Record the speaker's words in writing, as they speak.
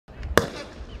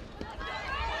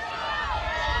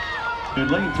In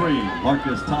lane 3,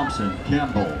 Marcus Thompson,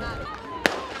 Campbell.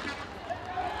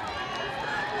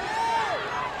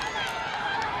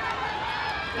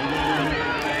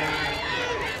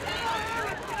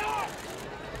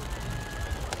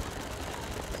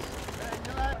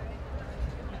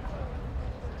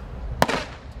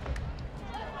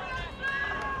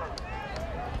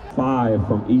 Five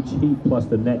from each heat plus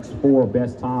the next 4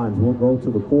 best times will go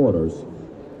to the quarters.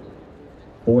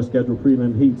 4 scheduled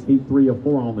prelim heats. Heat 3 of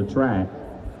 4 on the track.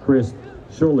 Chris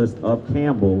Schulist of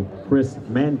Campbell, Chris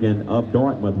Mangan of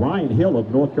Dartmouth, Ryan Hill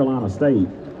of North Carolina State,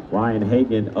 Ryan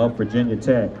Hagan of Virginia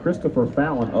Tech, Christopher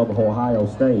Fallon of Ohio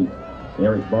State,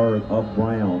 Eric Bird of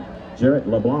Brown, Jarrett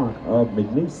LeBlanc of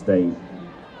McNeese State,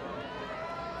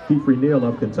 Keith Neal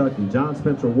of Kentucky, John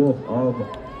Spencer Wolf of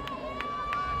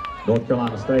North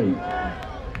Carolina State,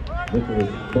 Nicholas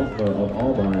Butler of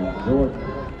Auburn, George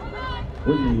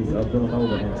Whitney of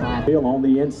Villanova, and Tom Hill on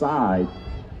the inside.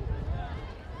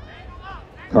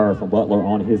 Curve from Butler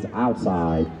on his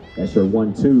outside. That's your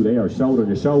 1-2. They are shoulder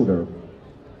to shoulder.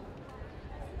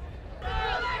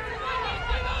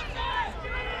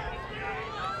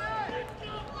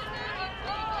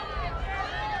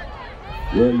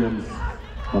 Williams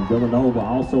from Villanova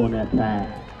also in that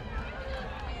pack.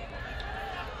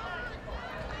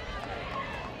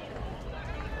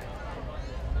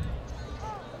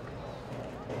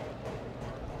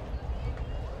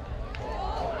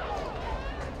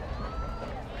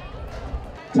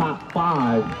 Top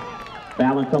 5,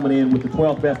 Fallon coming in with the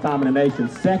 12th best time in the nation,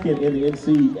 second in the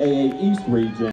NCAA East region.